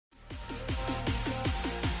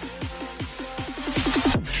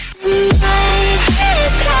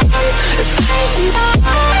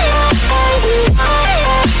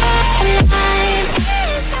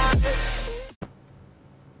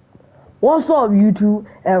What's up, YouTube,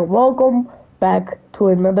 and welcome back to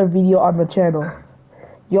another video on the channel.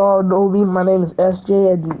 Y'all know me, my name is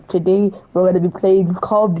SJ, and today we're going to be playing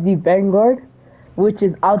Call of Duty Vanguard, which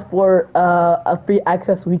is out for a free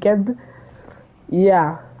access weekend.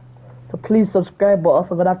 Yeah, so please subscribe, but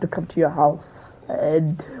also gonna have to come to your house,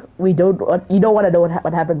 and you don't want to know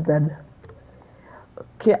what happens then.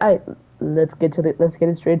 Okay, let's get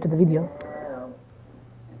it straight into the video.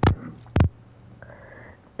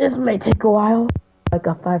 This may take a while, like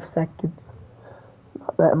 5 seconds,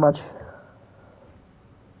 not that much.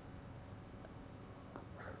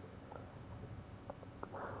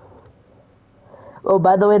 Oh,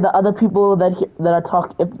 by the way, the other people that are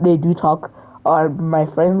talk, if they do talk, are my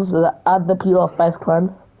friends, the other people of Vice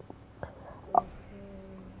Clan.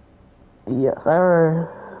 Yes,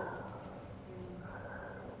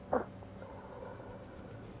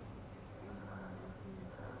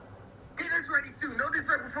 Dinner's ready soon. No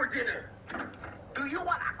dessert before dinner. Do you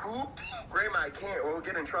want a cookie? Grandma, I can't, or we'll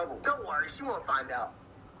get in trouble. Don't worry, she won't find out.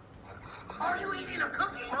 Are you eating a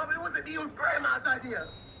cookie? Mom, it was Adio's grandma's idea.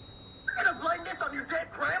 You're gonna blame this on your dead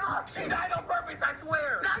grandma? She died on purpose, I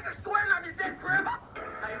swear. Now you're swearing on your dead grandma?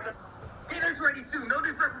 Dinner's ready soon. No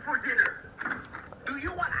dessert before dinner. Do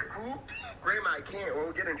you want a cookie? Grandma, I can't, or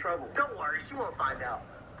we'll get in trouble. Don't worry, she won't find out.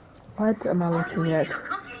 what am I looking at? Are you eating a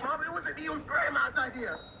cookie? Mom, it was Adio's grandma's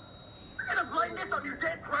idea. You're gonna blame this on your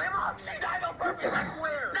dead grandma? She died on purpose, I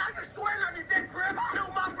swear. Now you're swearing on your dead grandma? No,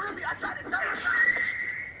 Mom, really, I tried to tell you.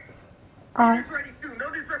 Dinner's ready soon. No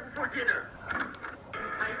dessert before dinner.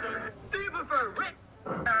 Do you prefer Rick?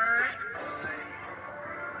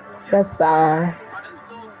 Yes, sir.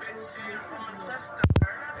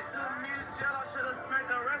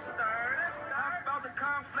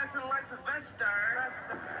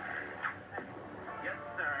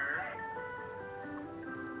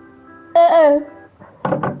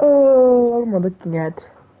 Oh, what am I looking at?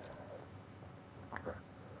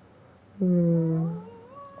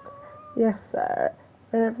 Yes, sir.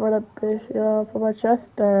 And for the bishop, for my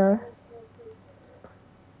Chester.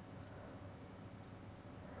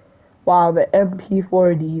 Wow, the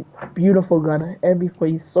MP40, beautiful gun.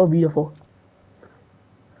 MP40 is so beautiful.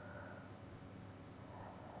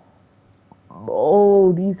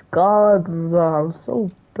 Oh, these guns are so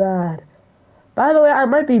bad. By the way, I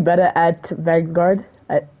might be better at Vanguard.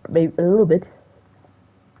 Maybe a little bit.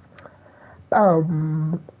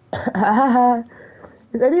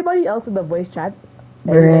 Is anybody else in the voice chat?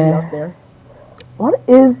 Anybody else there? What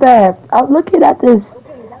is that? I'm looking at this.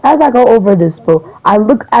 As I go over this, bro, I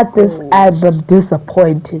look at this and I'm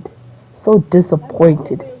disappointed. So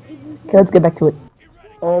disappointed. Okay, let's get back to it.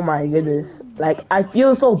 Oh my goodness. Like, I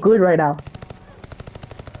feel so good right now.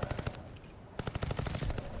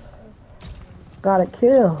 Got a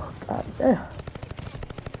kill. God damn.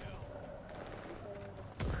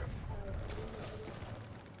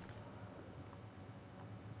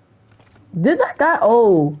 Did that guy?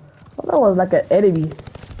 Oh, that was like an enemy.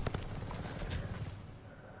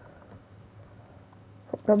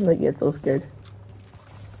 Sometimes I get so scared.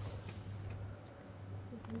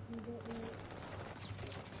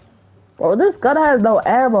 Bro, this gun has no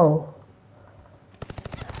ammo.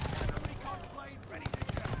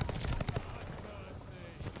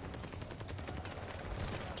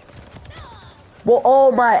 Well,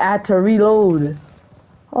 oh my, I had to reload.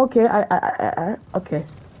 Okay, okay.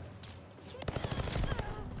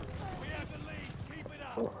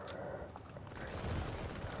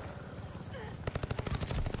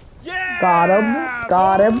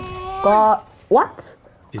 Got him. What?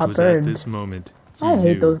 It was at this moment he I hate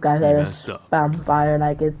knew those guys he that messed up. spam fire,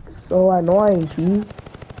 like it's so annoying, gee.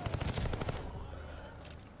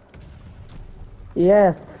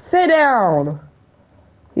 Yes, sit down.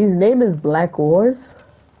 His name is Black Wars.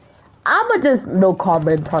 I'ma just no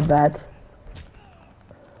comment on that.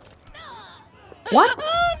 What?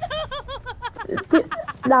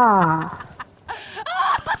 Nah.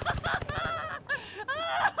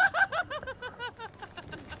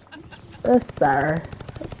 Yes, sir.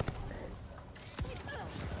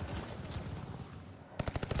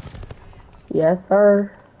 Yes,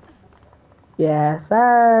 sir. Yes,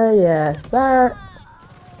 sir. Yes, sir.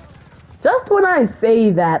 Just when I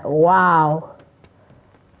say that, wow,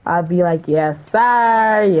 I'd be like, yes,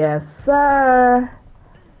 sir. Yes, sir.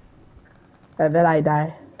 And then I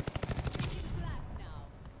die.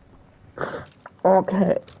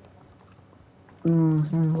 Okay.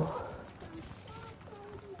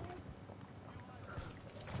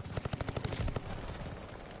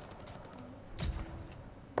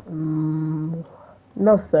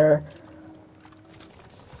 No, sir.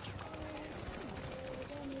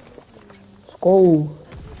 School.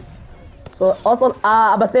 So also,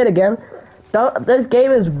 I'm gonna say it again. This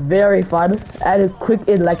game is very fun and it's quick.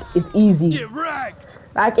 It's easy. Get wrecked!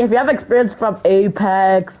 Like if you have experience from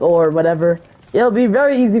Apex or whatever, it'll be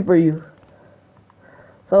very easy for you.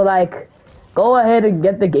 So like, go ahead and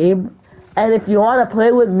get the game. And if you want to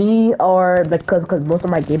play with me or because most of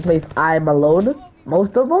my gameplays I'm alone,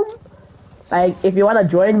 most of them. Like if you want to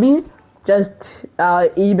join me, just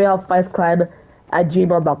email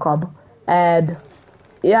ficeclan@gmail.com and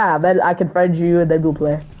yeah, then I can friend you and then we'll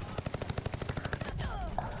play.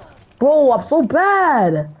 Bro, I'm so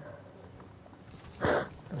bad.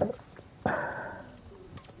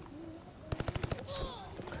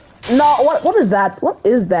 No, what is that? What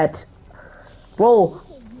is that? Bro.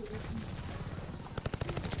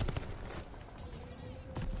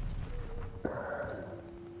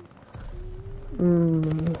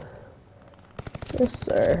 Yes,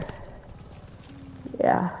 sir.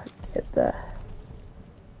 Yeah, get that.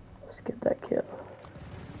 Let's get that kill.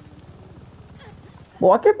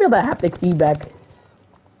 Well, I can feel that haptic feedback.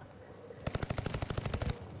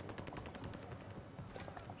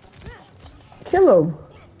 Kill him.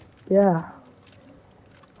 Yeah.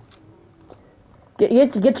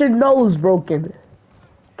 Get your nose broken.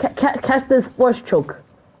 Catch this flush choke.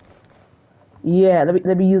 Yeah,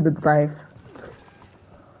 let me use the knife.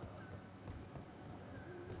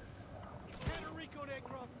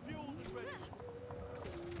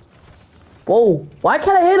 Whoa, why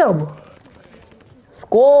can't I hit him?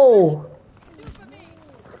 Skull.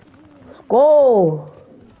 Skull.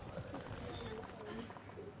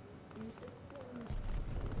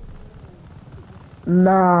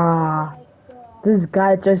 Nah. This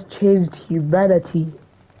guy just changed humanity.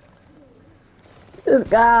 This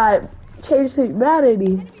guy changed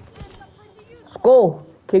humanity. Skull.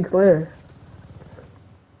 King Slayer.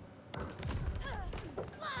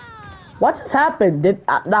 What just happened?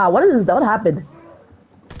 What is this? What happened?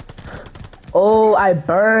 Oh, I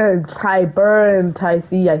burned. I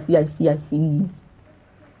see.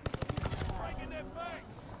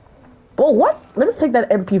 Oh, what? Let me take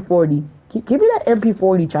that MP40. Give me that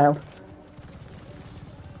MP40, child.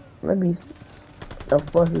 Let me see what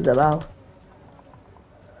the fuck is it about.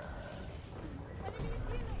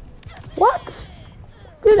 What?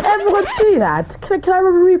 Did everyone see that? Can I have a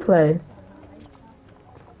replay?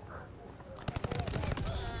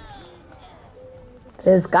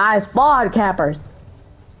 This guy's spawn cappers.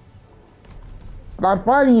 Not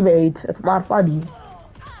funny, mate. It's not funny.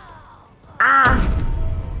 Ah!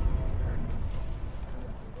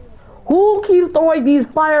 Who keeps throwing these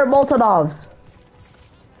fire Molotovs?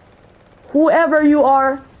 Whoever you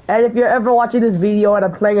are, and if you're ever watching this video and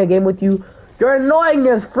I'm playing a game with you, you're annoying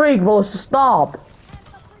as freak, bro. Stop.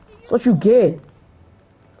 That's what you get.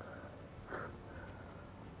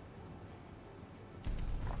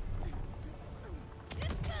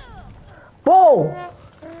 Bro!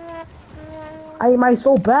 Why am I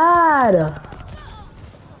so bad?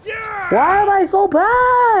 Yeah! Why am I so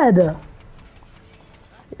bad?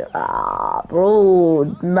 Ah,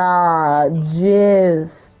 bro, nah,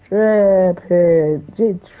 just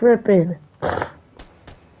tripping.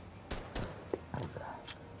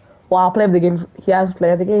 Well, I'll play the game. He has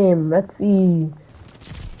played the game. Let's see.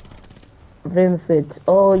 Vincent.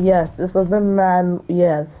 Oh, yes, this is the man.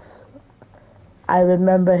 Yes. I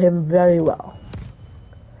remember him very well.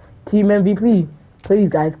 Team MVP. Please,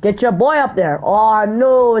 guys, get your boy up there. Oh,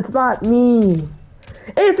 no, it's not me.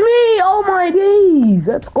 It's me! Oh, my days.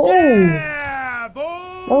 Let's go. Yeah,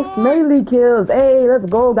 boy! Most melee kills. Hey, let's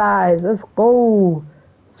go, guys. Let's go.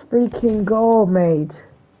 Let's freaking go, mate.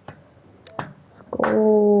 Let's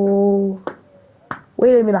go.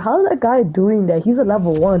 Wait a minute. How is that guy doing that? He's a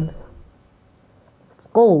level 1. Let's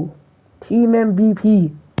go. Team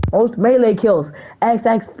MVP. Most melee kills.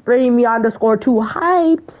 XX Sprayme _2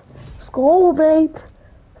 hyped. Let's go, mate.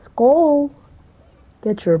 Let's go.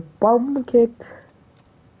 Get your bum kicked.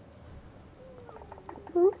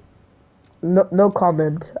 No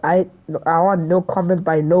comment. I want no comment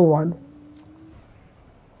by no one.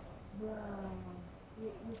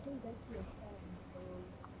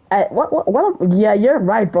 Yeah, you're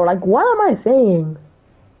right, bro. Like, what am I saying?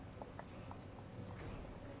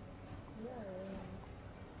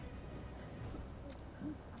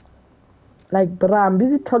 Like, bro, I'm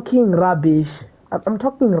busy talking rubbish. I'm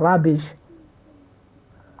talking rubbish.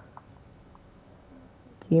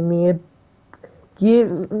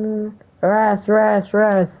 Rest.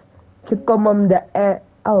 Kick him on the air.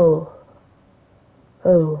 Oh.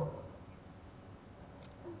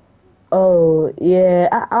 Oh,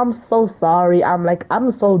 yeah, I'm so sorry.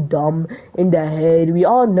 I'm so dumb in the head. We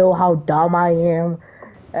all know how dumb I am.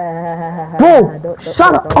 Bro,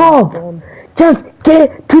 shut up! Don't. Just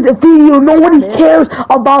get to the video. Nobody It. cares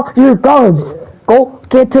about your guns. Go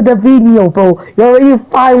get to the video, bro. You're already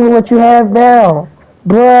fine with what you have now.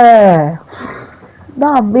 Bruh.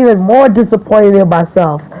 Now I'm even more disappointed in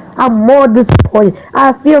myself. I'm more disappointed.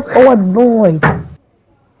 I feel so annoyed.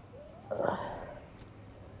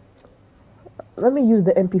 Let me use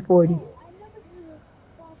the MP40.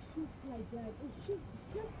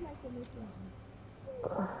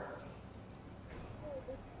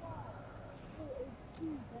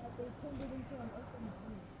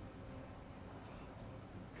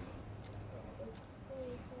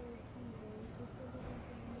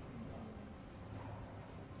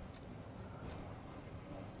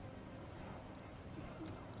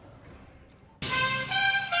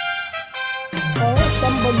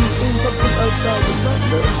 Somebody saying something outside. Is that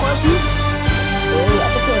the party? Oh,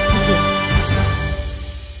 yeah,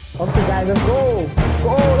 okay, guys, let's go.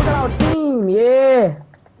 Go, look at our team. Yeah.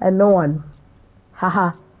 And no one.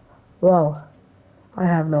 Haha. Well, I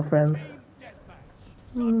have no friends.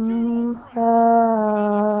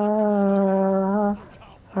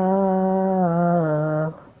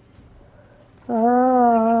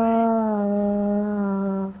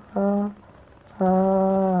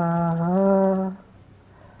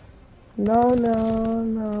 No, no,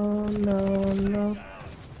 no, no, no,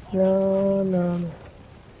 no, no.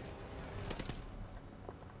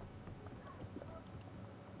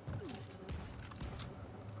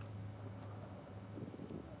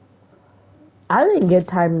 I didn't get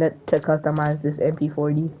time to customize this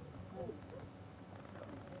MP40.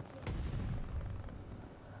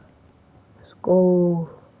 Let's go.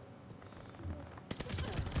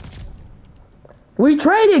 We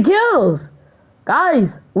traded kills!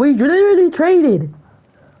 Guys, we literally traded.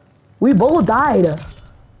 We both died.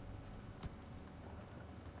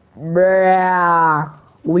 Bruh.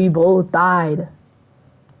 We both died.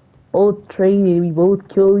 Both traded. We both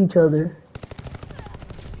killed each other.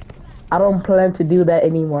 I don't plan to do that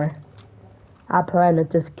anymore. I plan to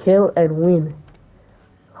just kill and win.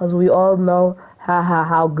 Because we all know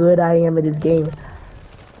how good I am at this game.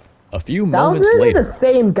 A few moments That was later. the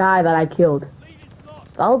same guy that I killed.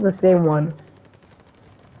 That was the same one.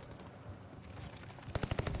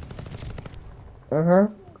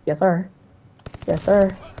 Yes, sir. Yes,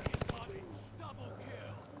 sir.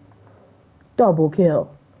 Double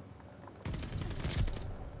kill.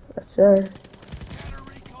 Yes, sir.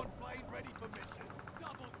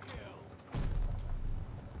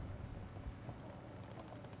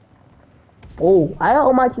 Oh, I got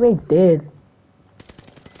all my teammates dead.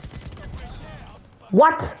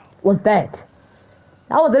 What was that?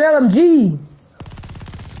 That was an LMG.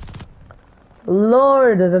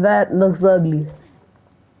 Lord, that looks ugly.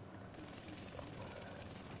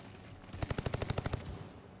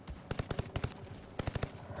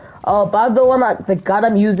 Oh, but the one the gun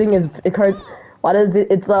I'm using is what is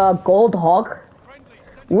it? It's a Gold Hawk,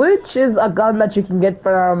 which is a gun that you can get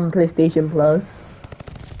from PlayStation Plus.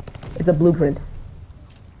 It's a blueprint.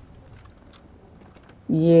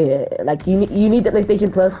 Yeah, like you need the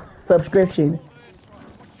PlayStation Plus subscription.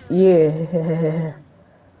 Yeah.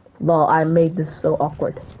 Well, I made this so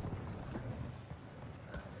awkward.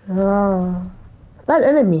 It's not an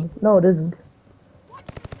enemy. No, it isn't.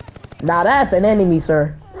 Now that's an enemy,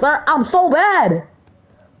 sir. Sir, I'm so bad.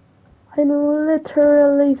 I'm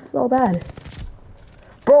literally so bad.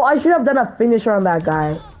 Bro, I should have done a finisher on that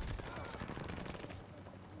guy.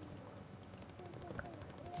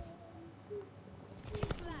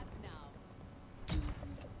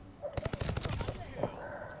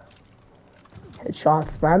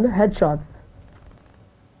 Headshots, man. Headshots.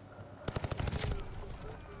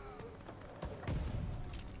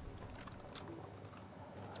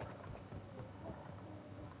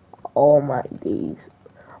 Oh my days.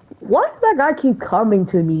 Why does that guy keep coming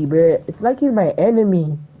to me, bro? It's like he's my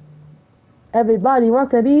enemy. Everybody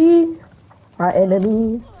wants to be my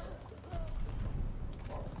enemy.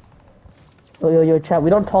 Yo, chat. We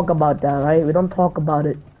don't talk about that, right? We don't talk about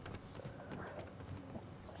it.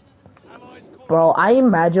 Bro, I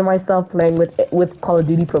imagine myself playing with Call of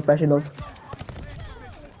Duty professionals.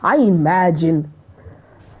 I imagine.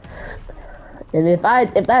 And if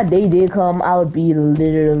that day did come, I would be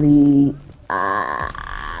literally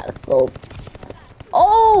so.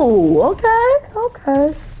 Oh,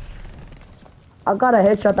 okay. I got a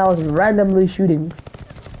headshot that was randomly shooting.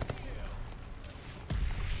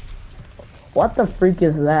 What the freak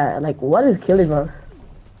is that? Like, what is killing us?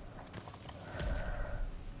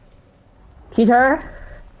 Peter?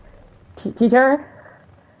 Teacher?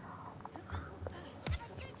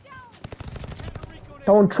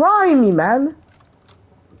 Don't try me, man.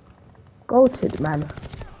 Go to it, man.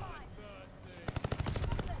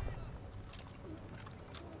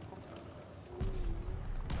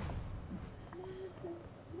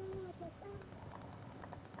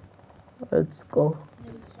 Let's go.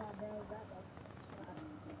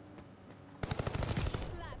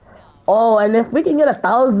 Oh, and if we can get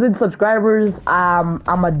 1,000 subscribers,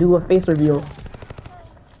 I'ma do a face reveal.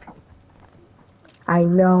 I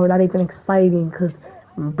know, not even exciting, cause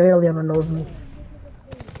I'm barely on the nose me.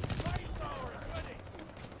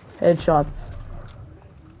 Headshots.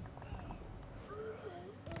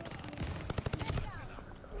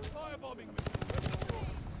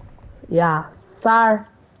 Yeah, sir.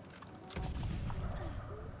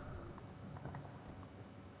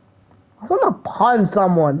 I'm gonna punch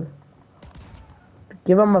someone.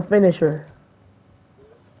 Give him a finisher.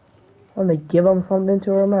 I'm gonna give him something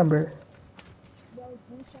to remember.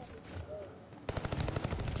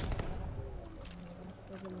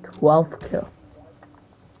 12th kill.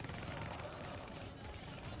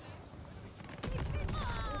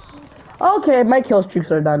 Okay, my kill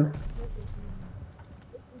streaks are done.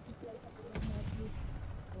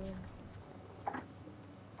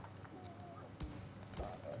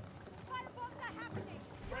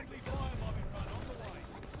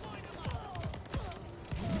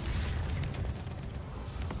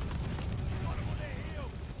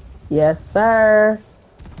 Yes, sir.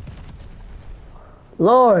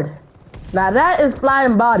 Lord. Now that is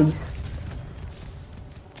flying bodies.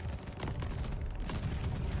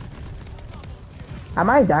 Am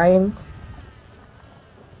I dying?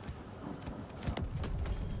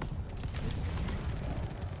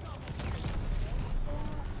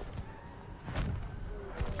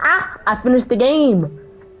 Ah, I finished the game.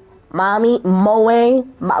 Mommy, Moe,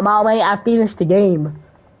 I finished the game.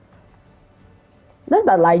 That's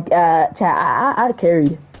not like, chat, I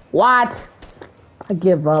carried. What? I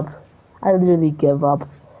give up. I literally give up.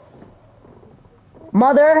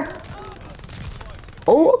 Mother.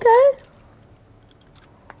 Oh, okay.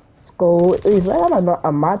 Let's go. Is that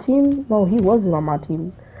on my team? No, he wasn't on my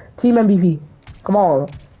team. Team MVP. Come on.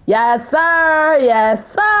 Yes, sir.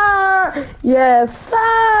 Yes, sir. Yes,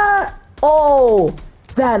 sir. Oh,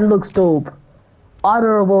 that looks dope.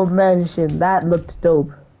 Honorable mention. That looked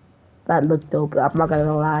dope. That looked dope. I'm not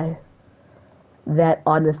gonna lie. That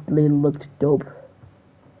honestly looked dope.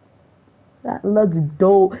 That looks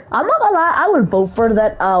dope. I'm not gonna lie. I would vote for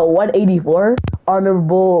that 184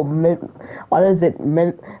 honorable mention.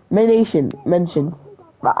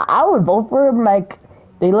 I would vote for him. Like,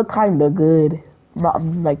 they look kinda good. Not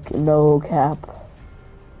like no cap.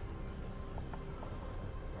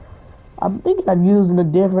 I'm thinking I'm using a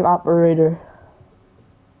different operator.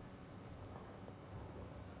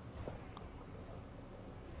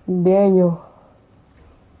 Daniel.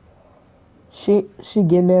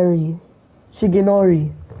 Shigenori.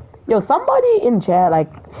 Yo, somebody in chat,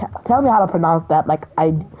 like, tell me how to pronounce that. Like,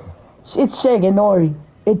 it's Shigenori.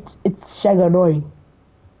 It's Shigenori.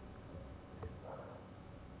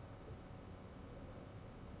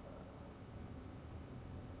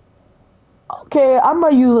 Okay, I'm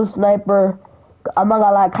gonna use a sniper. I'm not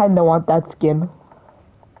gonna lie, I kinda want that skin.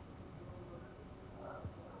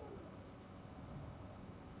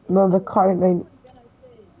 No, the card name.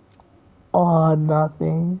 Oh,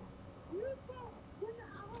 nothing.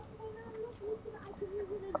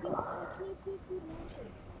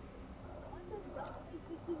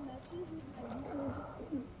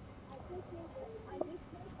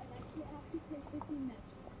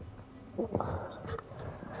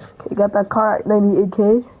 You got that car at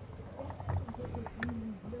 98K?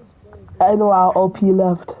 I know how OP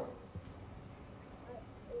left.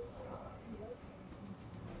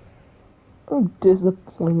 I'm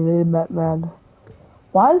disappointed in that man.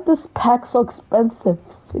 Why is this pack so expensive?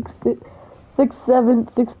 16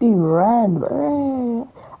 rand, man.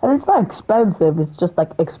 And it's not expensive, it's just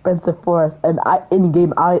like expensive for us and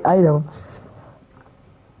in-game item.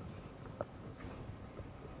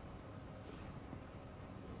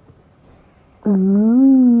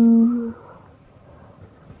 Ooh.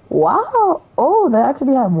 Wow. Oh, they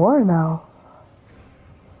actually have more now.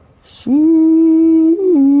 Sheesh.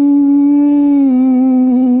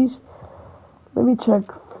 Let me check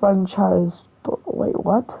franchise. Wait,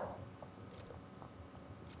 what?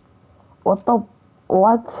 What?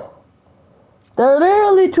 They're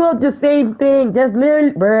literally two of the same thing. That's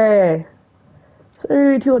literally, bruh. It's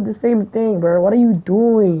literally two of the same thing, bruh. What are you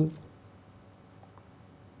doing?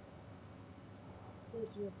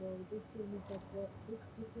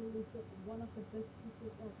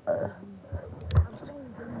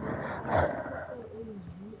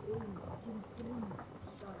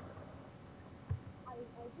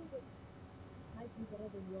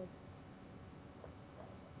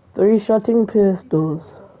 Three shooting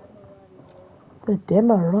pistols. The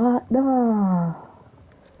Demarat, nah.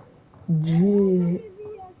 Gee.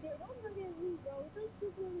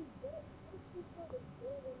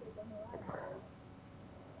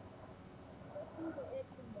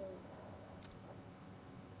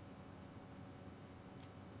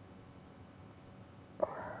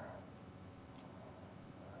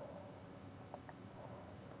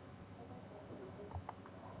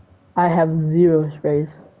 I have 0 sprays.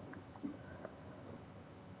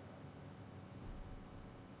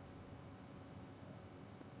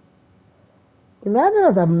 Imagine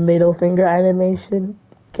as a middle finger animation.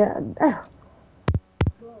 God damn.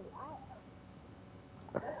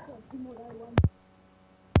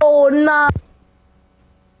 Oh no!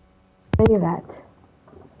 Look at that.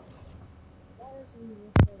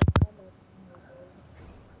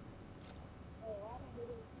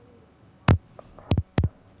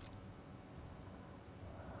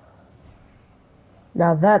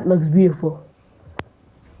 Now that looks beautiful.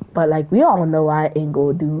 But like we all know I ain't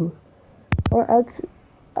gonna do. Or actually,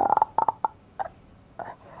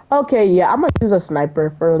 okay, yeah, I'm gonna use a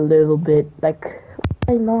sniper for a little bit. Like,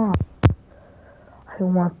 why not? I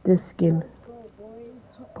don't want this skin.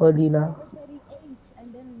 Paulina.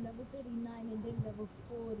 And then level 39 and then level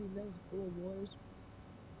 40. Let's go, boys.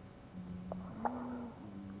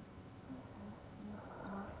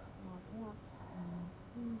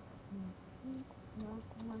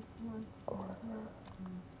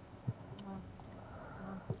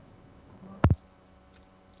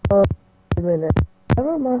 Wait a minute. I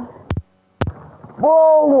don't know.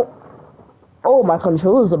 Whoa! Oh, my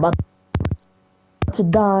controller's about to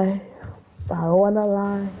die. I don't wanna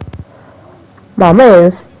lie. My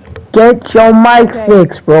man, get your mic Okay,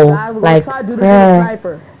 fixed, bro. guys, we're Like, gonna try to do this with a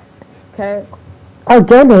sniper. Okay?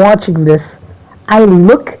 again, watching this, I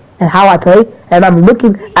look at how I play, and I'm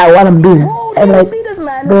looking at what I'm doing, Whoa, and do you like, see this,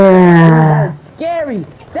 man? bruh, That's scary.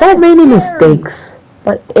 so many mistakes.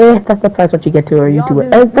 But that's the price what you get to a Y'all YouTuber.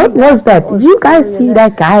 didn't And what see was that? Did you guys scary see in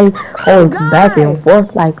that guy going back and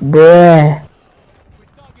forth? Like, bruh.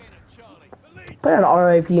 Put an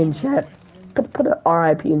RIP in chat. Put an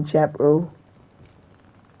RIP in chat, bro.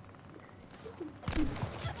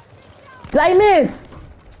 Did I miss?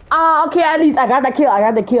 Ah, okay, at least I got the kill. I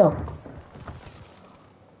got the kill.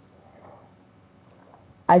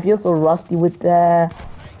 I feel so rusty with the...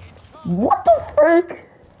 What the frick?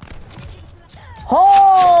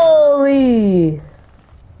 Holy!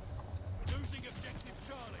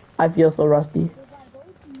 I feel so rusty.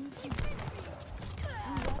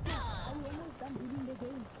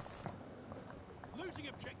 Losing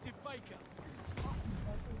objective Baker.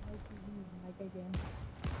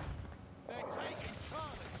 They're taking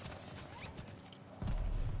Charlie.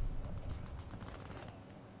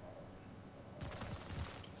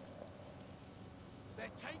 They're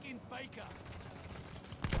taking Baker.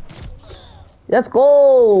 Let's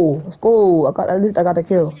go! Let's go! At least I got the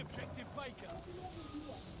kill. Losing objective Baker.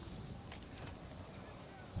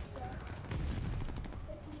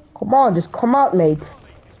 Come on, just come out, mate.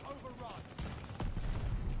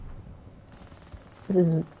 This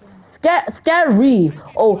is scary.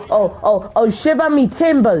 Oh, shiver me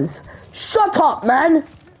timbers. Shut up, man.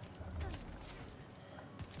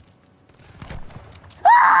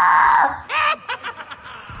 Ah!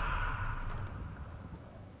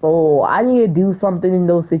 Oh, I need to do something in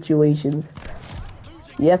those situations.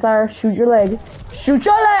 Yes, sir. Shoot your leg. Shoot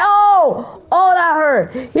your leg. Oh, that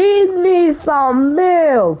hurt. He needs some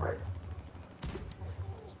milk.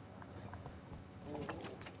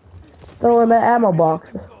 Throw in the ammo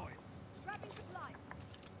box.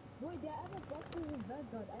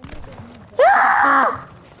 Ah!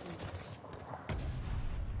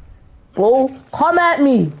 Bro, come at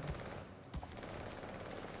me.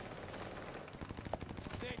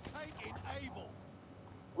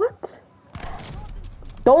 What?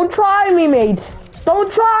 Don't try me, mate.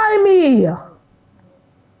 Don't try me.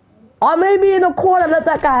 I may be in a corner, let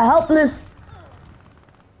that guy helpless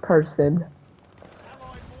person.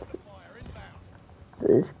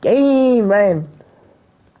 This game, man.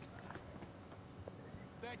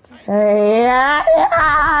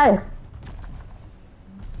 Hey,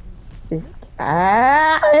 this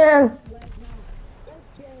guy.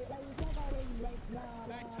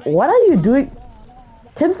 What are you doing?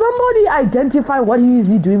 Can somebody identify what is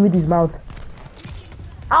he doing with his mouth?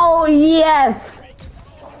 Oh yes.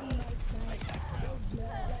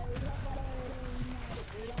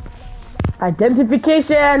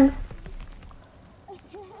 Identification.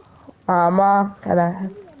 Mama, can I?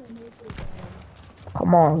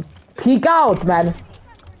 Come on, peek out, man.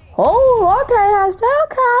 Oh, okay,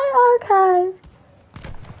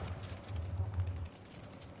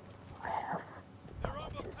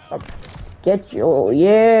 okay. Get you,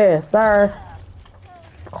 yeah, sir.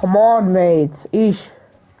 Come on, mates. Eesh.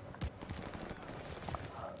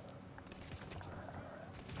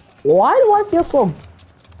 Why do I feel so?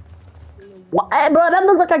 What? Hey, bro, that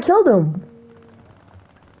looks like I killed him.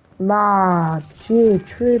 Nah, gee,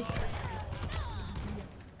 trip.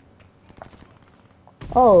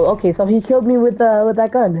 Oh, okay, so he killed me with that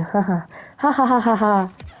gun. Ha ha ha ha ha.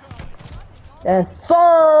 Yes,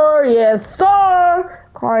 sir. Yes, sir.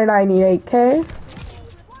 Car 98K.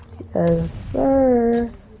 Yes,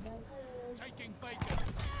 sir. Taking Baker.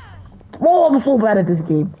 Oh, I'm so bad at this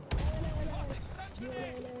game.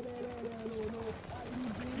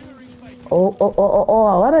 Oh,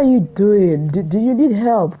 what are you doing? Do you need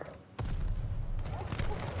help?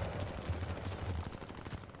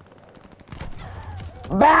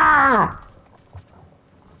 Bah!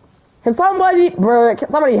 Can somebody, bro, can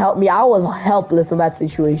somebody help me? I was helpless in that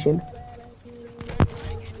situation.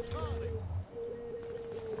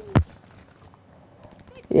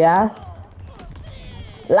 Yeah?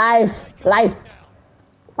 Life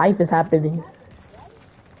is happening.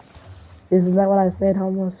 Isn't that what I said,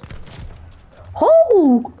 almost?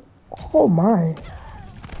 Oh my.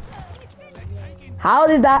 How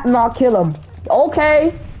did that not kill him?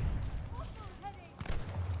 Okay.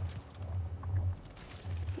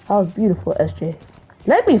 That was beautiful, SJ.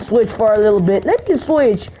 Let me switch for a little bit. Let me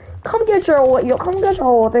switch. Come get your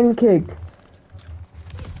whole thing kicked.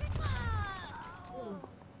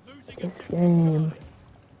 This game.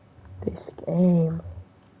 This game.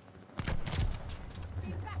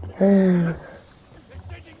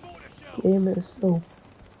 Game is so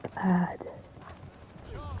bad.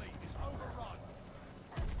 Charlie is overrun.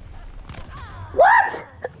 What?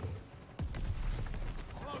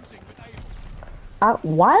 Closing with Able.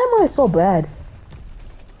 Why am I so bad?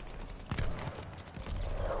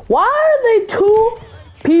 Why are they two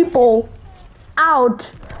people out?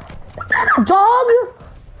 Is that a dog?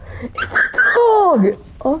 It's a dog!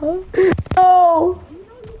 No!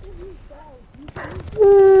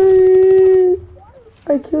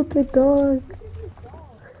 I killed the dog.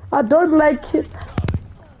 I don't like it.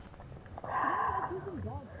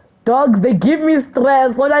 Dogs, they give me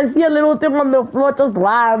stress. When I see a little thing on the floor, just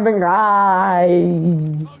landing.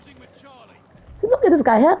 Closing with Charlie. See, look at this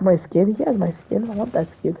guy. He has my skin. He has my skin. I want that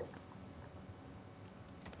skin.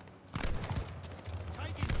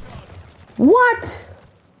 Taking Charlie. What?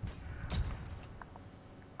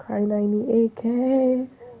 Cry 98K. Pull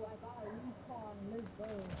yourselves up. We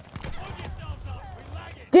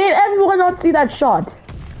lag it. Did everyone not see that shot?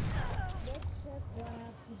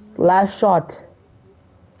 Last shot.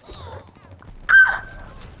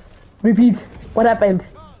 Repeat. What happened?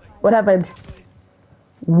 What happened?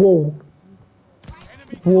 Whoa.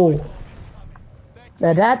 Whoa.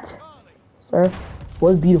 Now that, sir,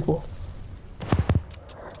 was beautiful.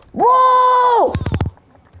 Whoa!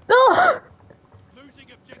 No!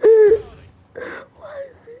 Losing objective Charlie. Why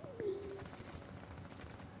is it me?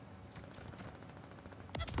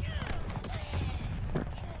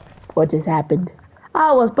 What just happened?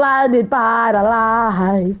 I was blinded by the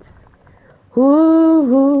lights.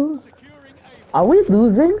 Ooh. Securing Able. Are we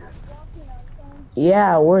losing?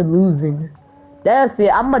 Yeah, we're losing. That's it.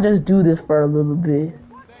 I'm gonna just do this for a little bit. They're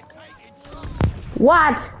taking Charlie.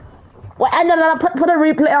 What? What? And then put a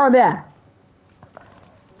replay on there.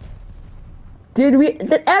 Did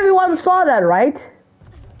everyone saw that, right?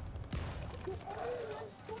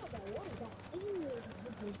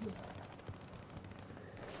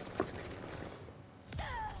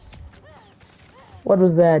 What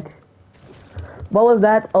was that? What was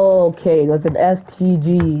that? Oh, okay, it was an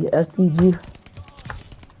STG. STG.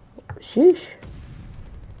 Sheesh.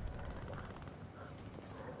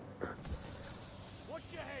 Watch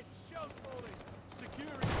your head. Shells falling.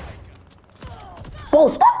 Securing Baker. Bro,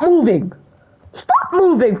 stop moving! Stop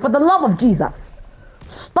moving, for the love of Jesus!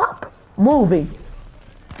 Stop moving!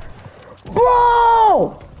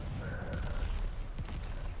 Bro!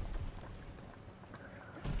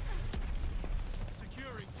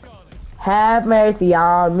 Securing Charlie. Have mercy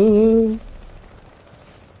on me.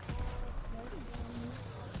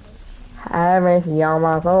 Have mercy on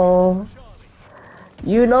my soul.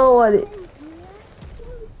 Charlie. You know what it...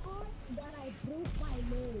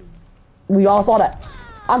 We all saw that.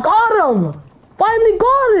 I got him! Finally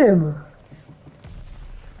got him!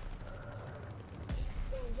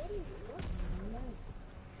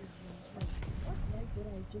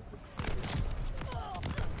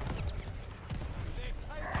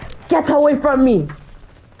 Get away from me!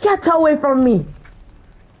 Get away from me!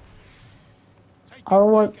 Take I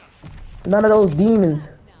don't want none of those demons.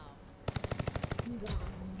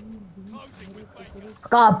 closing with Baker.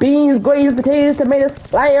 Got beans, greens, potatoes,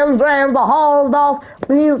 tomatoes, lambs, rams, a hog, dogs,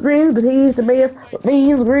 beans, greens, potatoes, tomatoes,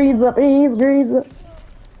 beans, greens, beans, greens.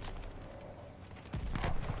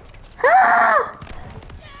 Ah!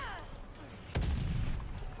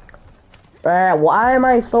 Why am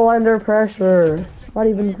I so under pressure? It's not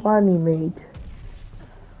even funny, mate.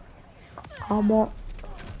 Come on.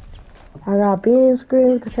 I got beans,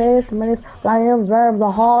 greens, potatoes, tomatoes, lambs, rams,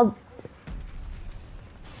 a hog.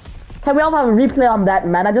 Can we all have a replay on that,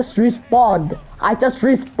 man? I just respawned. I just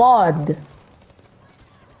respawned.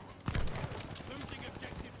 Losing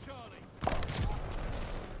objective Charlie.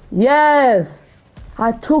 Yes!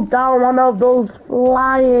 I took down one of those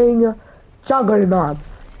flying juggernauts.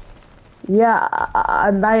 Yeah,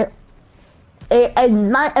 an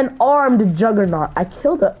armed juggernaut. I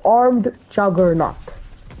killed an armed juggernaut.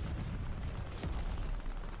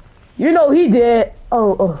 You know he did.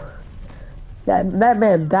 Oh. That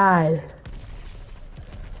man died.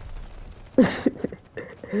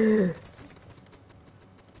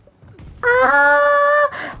 Ah!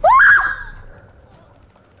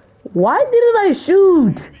 Why didn't I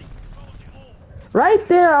shoot? Right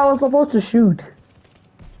there, I was supposed to shoot.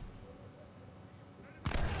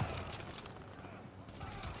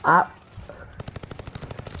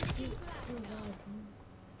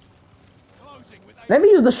 Closing with Let me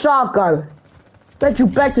use the shotgun. Send you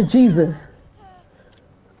back to Jesus.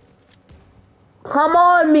 Come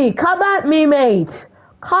on me. Come at me, mate.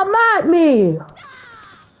 Come at me.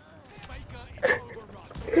 Baker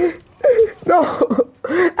is overrun. No.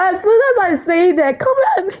 As soon as I say that, come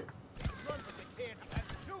at me. Run from the kid.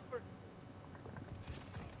 That's two for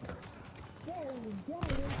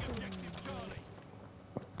objective Charlie.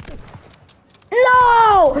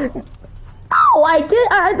 No. Oh, I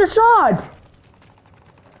had the shot.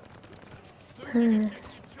 Losing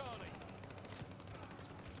objective Charlie.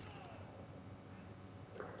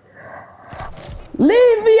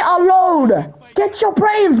 Leave me alone. Get your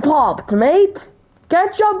brains popped, mate.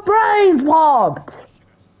 Get your brains popped.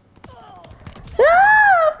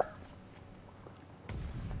 Ah!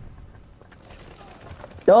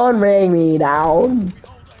 Don't bring me down.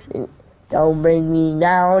 Don't bring me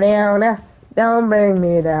down. Don't bring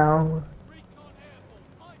me down. Recon airborne.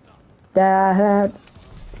 Eyes up. Dad,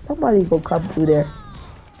 somebody go come through there.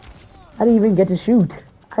 I didn't even get to shoot.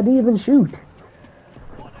 I didn't even shoot.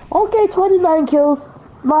 Okay, 29 kills.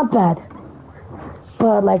 Not bad.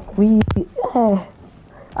 But like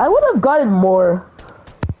I would have gotten more.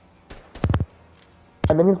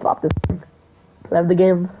 Let me stop this thing. Left the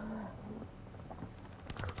game.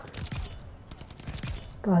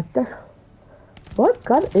 God damn. What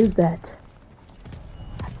gun is that?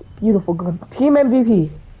 That's a beautiful gun. Team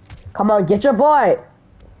MVP. Come on, get your boy.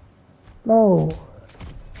 No.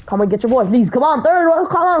 Come on, get your boy, please. Come on,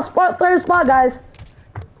 third spot, guys.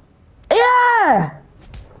 Yeah!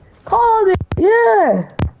 Called it. Yeah.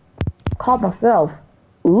 Called myself.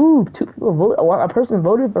 Ooh, 2 people voted. A person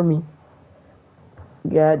voted for me.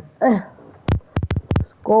 Good.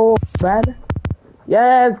 Go, man.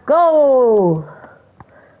 Yes, go.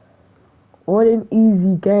 What an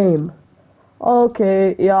easy game.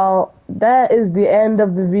 Okay, y'all. That is the end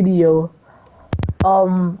of the video.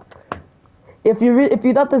 If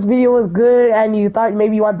you thought this video was good and you thought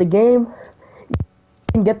maybe you want the game, you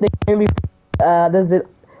can get the game.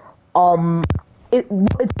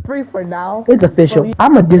 It's free for now. It's official.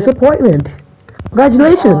 I'm a disappointment.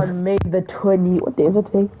 Congratulations. On May the 20. What day is it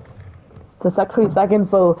today? It's the 22nd.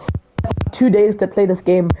 So 2 days to play this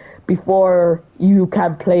game before you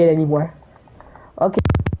can't play it anymore. Okay.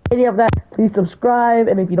 Any of that, please subscribe.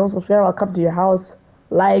 And if you don't subscribe, I'll come to your house.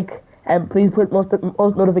 Like and please put most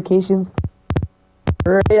notifications.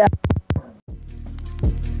 Right